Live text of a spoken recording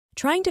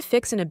Trying to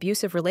fix an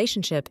abusive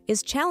relationship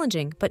is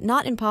challenging but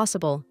not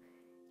impossible.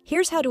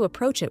 Here's how to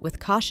approach it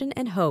with caution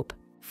and hope.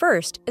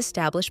 First,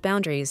 establish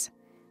boundaries.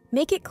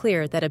 Make it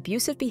clear that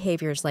abusive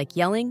behaviors like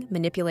yelling,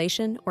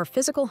 manipulation, or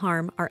physical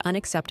harm are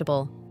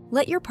unacceptable.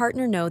 Let your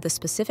partner know the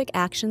specific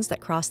actions that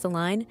cross the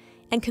line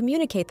and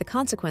communicate the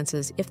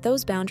consequences if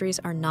those boundaries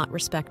are not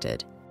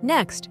respected.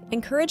 Next,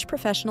 encourage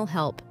professional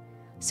help.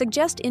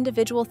 Suggest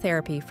individual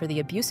therapy for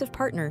the abusive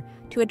partner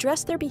to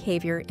address their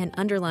behavior and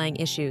underlying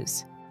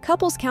issues.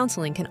 Couples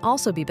counseling can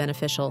also be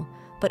beneficial,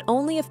 but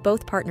only if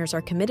both partners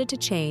are committed to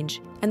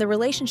change and the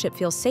relationship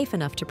feels safe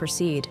enough to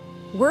proceed.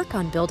 Work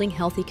on building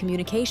healthy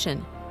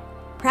communication.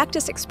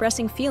 Practice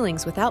expressing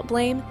feelings without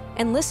blame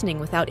and listening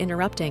without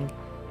interrupting.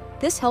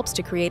 This helps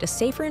to create a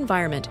safer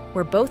environment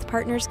where both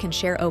partners can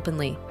share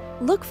openly.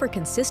 Look for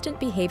consistent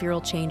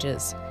behavioral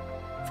changes.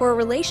 For a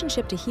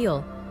relationship to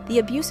heal, the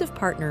abusive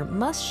partner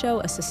must show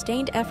a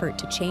sustained effort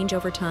to change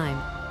over time.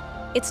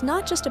 It's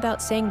not just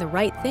about saying the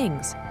right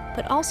things,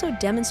 but also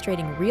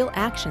demonstrating real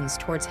actions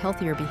towards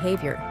healthier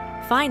behavior.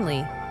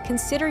 Finally,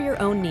 consider your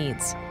own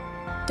needs.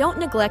 Don't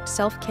neglect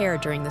self-care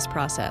during this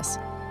process.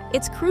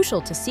 It's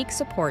crucial to seek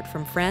support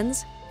from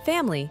friends,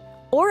 family,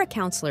 or a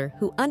counselor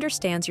who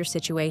understands your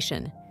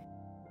situation.